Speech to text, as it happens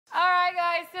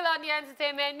right, still on the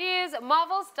entertainment news,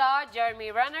 Marvel star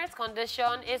Jeremy Renner's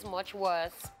condition is much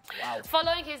worse. Wow.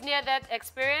 Following his near-death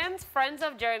experience, friends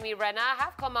of Jeremy Renner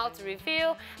have come out to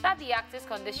reveal that the actor's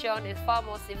condition is far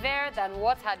more severe than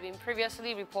what had been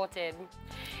previously reported.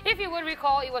 If you would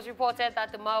recall, it was reported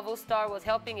that the Marvel star was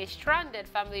helping a stranded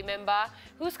family member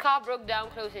whose car broke down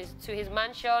close to his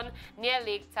mansion near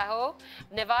Lake Tahoe,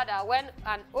 Nevada, when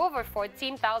an over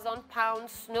 14,000-pound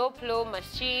snowplow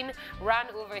machine ran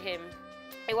over him.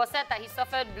 It was said that he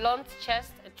suffered blunt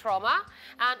chest trauma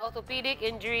and orthopedic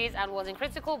injuries and was in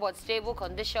critical but stable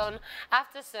condition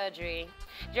after surgery.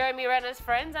 Jeremy Renner's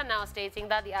friends are now stating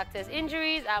that the actor's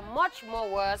injuries are much more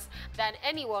worse than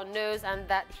anyone knows and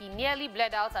that he nearly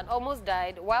bled out and almost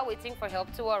died while waiting for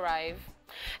help to arrive.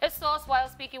 A source, while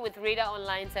speaking with Reader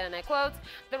Online, said, and I quote,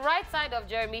 "The right side of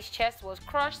Jeremy's chest was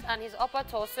crushed and his upper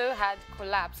torso had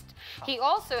collapsed. He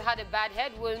also had a bad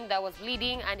head wound that was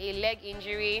bleeding and a leg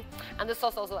injury." And the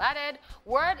source also added,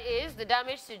 "Word is the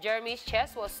damage to Jeremy's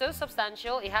chest was so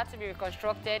substantial it had to be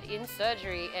reconstructed in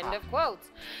surgery." End of quote.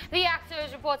 The actor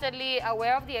is reportedly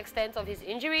aware of the extent of his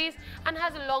injuries and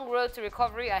has a long road to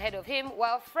recovery ahead of him,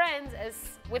 while friends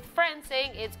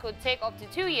saying it could take up to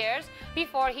 2 years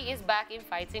before he is back in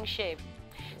fighting shape.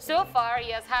 So far,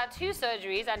 he has had 2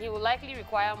 surgeries and he will likely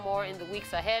require more in the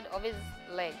weeks ahead of his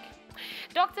leg.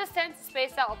 Doctors tend to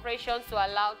space out operations to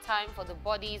allow time for the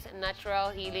body's natural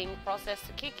healing process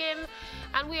to kick in,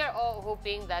 and we are all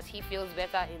hoping that he feels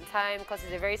better in time because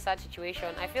it's a very sad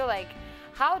situation. I feel like,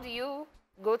 how do you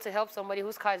go to help somebody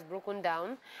whose car is broken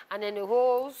down and then the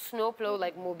whole snowplow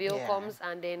like mobile comes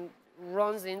and then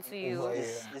runs into you?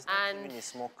 It's not even a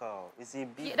small car. It's a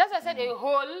big. Yeah, that's why I said a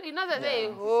whole. You know that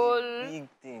a whole. It's a big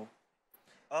thing.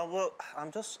 Well,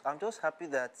 I'm just happy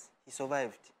that he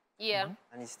survived. Yeah.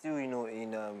 And he's still, you know,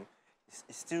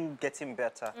 he's still getting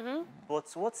better. But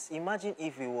imagine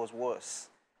if it was worse.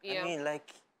 Yeah. I mean, like,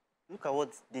 look at what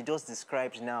they just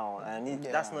described now, and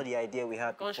that's not the idea we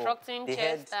had before. Constructing the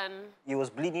chest head, and. he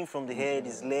was bleeding from the head,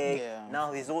 his leg. Yeah.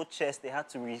 Now his whole chest, they had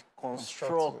to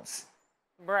reconstruct.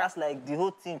 That's like the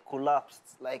whole thing collapsed.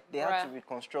 Like they had to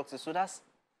reconstruct it. So that's,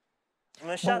 I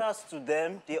mean, shout outs to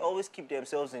them. They always keep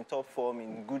themselves in top form,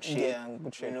 in good shape. Yeah, in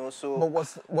good shape. You know, so. But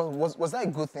was that a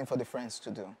good thing for the friends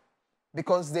to do?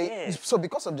 Because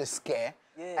because of the scare,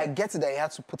 I get it that he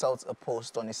had to put out a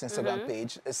post on his Instagram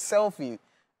page, a selfie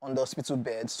on the hospital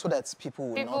bed, so that people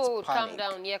would not panic. Calm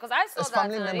down, yeah, because I saw his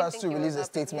family members to release a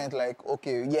statement like,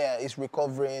 okay, yeah, he's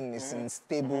recovering, he's in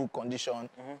stable condition,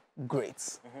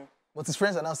 great. But his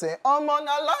friends are now saying, "Oh man,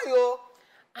 I lie, yo.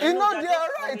 He's not there,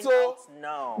 right, so."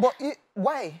 No. But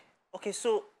why? Okay,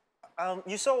 so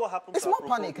you saw what happened. It's more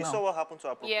panic now. You saw what happened to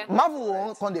Apropos. Yeah. Marvel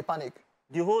won't come they panic.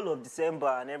 The whole of December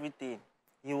and everything,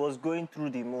 he was going through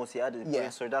the most. He had a brain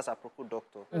surgery. That's Apropos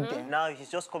doctor. Now he's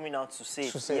just coming out to say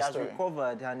he has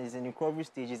recovered and is in recovery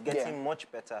stage. He's getting much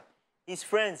better. His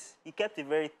friends, he kept a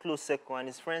very close circle, and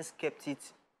his friends kept it,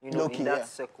 you know, in that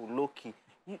circle, low-key.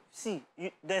 You see,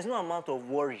 there's no amount of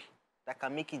worry that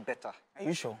can make it better. Are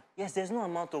you sure? Yes, there's no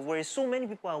amount of worry. So many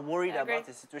people are worried about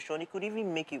the situation. It could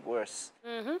even make it worse.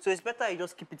 So it's better you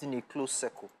just keep it in a close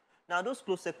circle. Now, those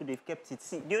close circle, they've kept it.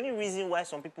 See, the only reason why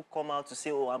some people come out to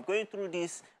say, oh, I'm going through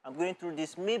this,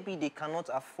 maybe they cannot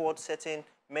afford certain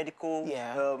medical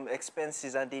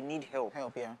expenses and they need help.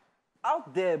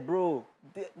 Out there, bro,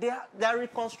 they're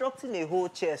reconstructing a whole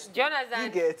chest.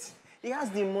 Jonathan. He has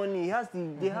the money,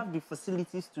 they have the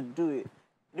facilities to do it.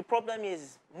 The problem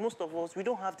is, most of us, we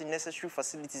don't have the necessary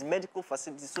facilities, medical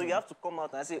facilities, so you have to come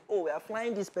out and say, oh, we are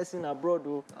flying this person abroad,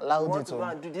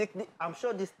 I'm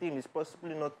sure this thing is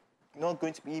possibly not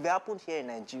going to be, if it happened here in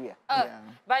Nigeria.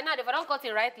 By now, if I don't cut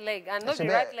the right leg, and not the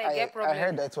right leg, get problem. I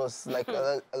heard that it was like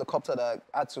a helicopter that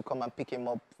had to come and pick him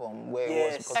up from where he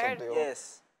was because of the...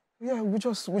 Yeah, we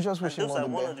just wish him all the best. Those are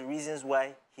one of the reasons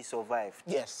why he survived.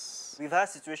 Yes. We've had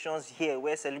situations here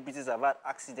where celebrities have had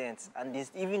accidents, and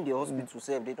even the hospital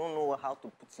self, they don't know how to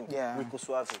put him. Rico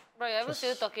Suave. Bro, I was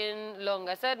still talking long.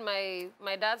 I said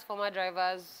my dad's former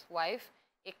driver's wife,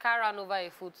 a car ran over her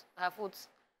foot. I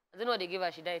don't know what they gave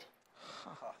her, she died.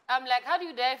 I'm like, how do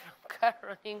you die from car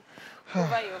running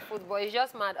over your foot? But it's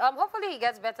just mad. Hopefully he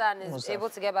gets better and is able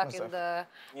to get back in the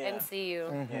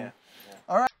MCU.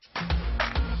 All right.